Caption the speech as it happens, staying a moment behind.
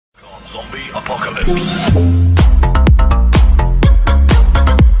Zombie apocalypse.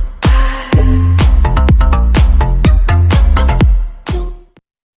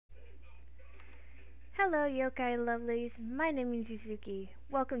 Hello yokai lovelies, my name is Yuzuki.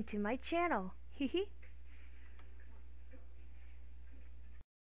 Welcome to my channel. Hehe.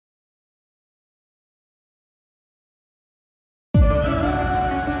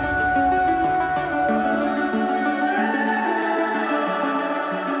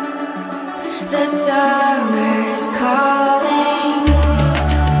 The summer's calling.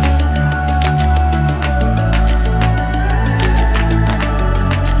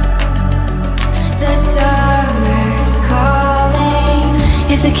 The summer's calling.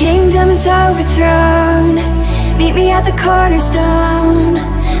 If the kingdom is overthrown, meet me at the cornerstone.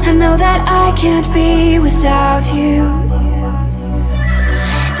 I know that I can't be without you.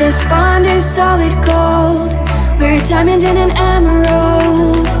 This bond is solid gold. We're a diamond and an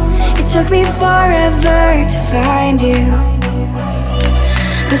emerald. It took me forever to find you.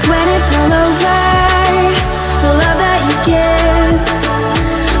 'Cause when it's all over, the love that you give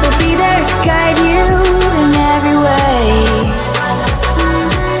will be there to guide you in every way.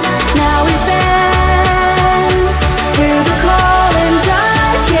 Now we've been through the cold and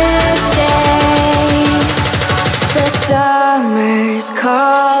darkest days. The summer's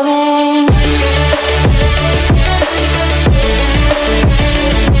calling.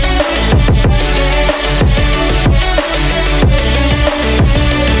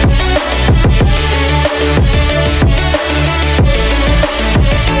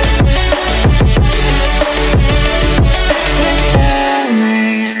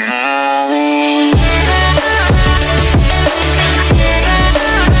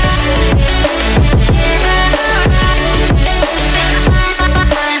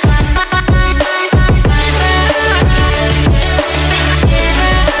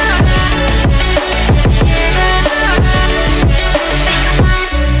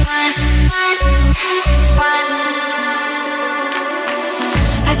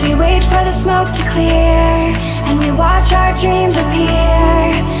 As we wait for the smoke to clear and we watch our dreams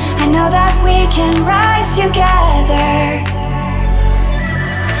appear, I know that we can rise together.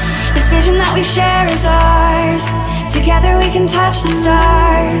 This vision that we share is ours. Together we can touch the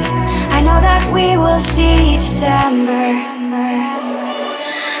stars. I know that we will see December.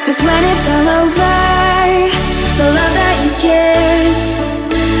 'Cause when it's all over, the love that you give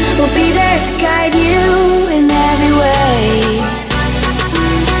will be there to guide you in every way.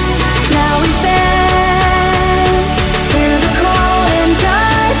 Now we've been through the cold and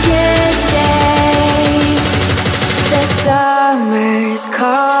darkest days. The summer's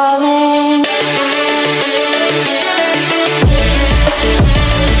calling.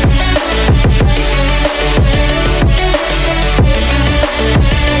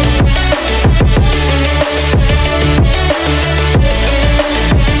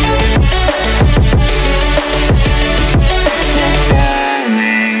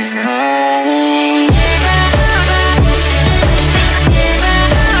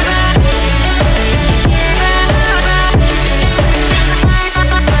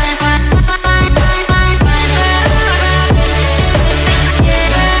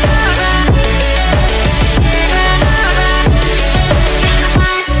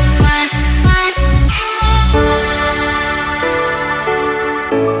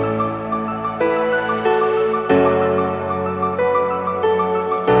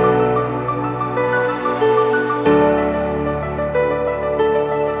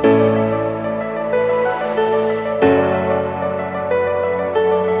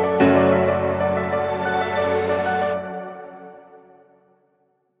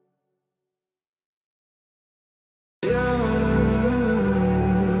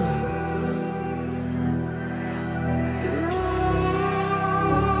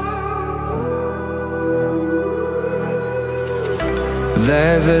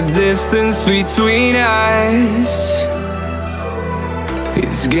 There's a distance between us.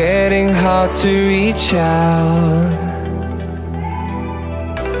 It's getting hard to reach out.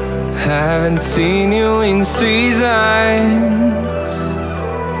 Haven't seen you in seasons,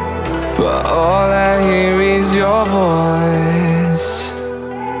 but all I hear is your voice.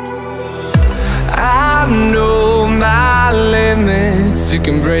 I know my limits. You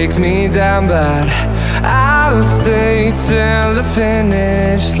can break me down, but I'll stay till the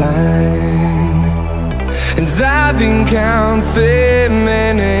finish line. And I've been counting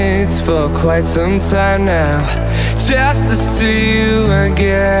minutes for quite some time now, just to see you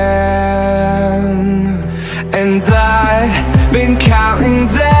again. And I've been counting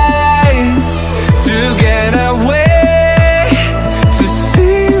days to get away, to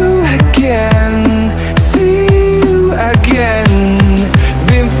see you again.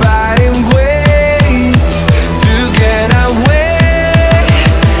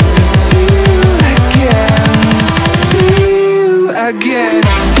 again.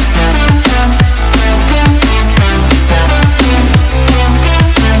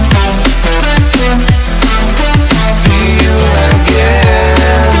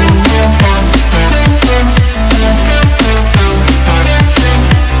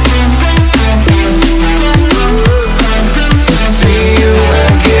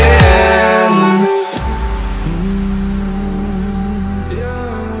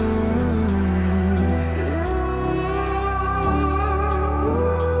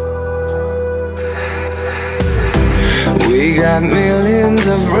 We got millions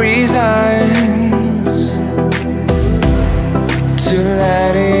of reasons to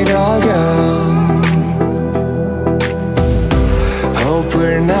let it all go. Hope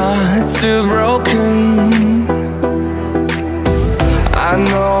we're not too broken. I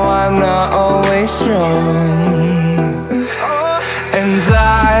know I'm not always strong, and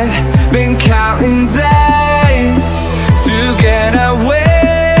I've been counting down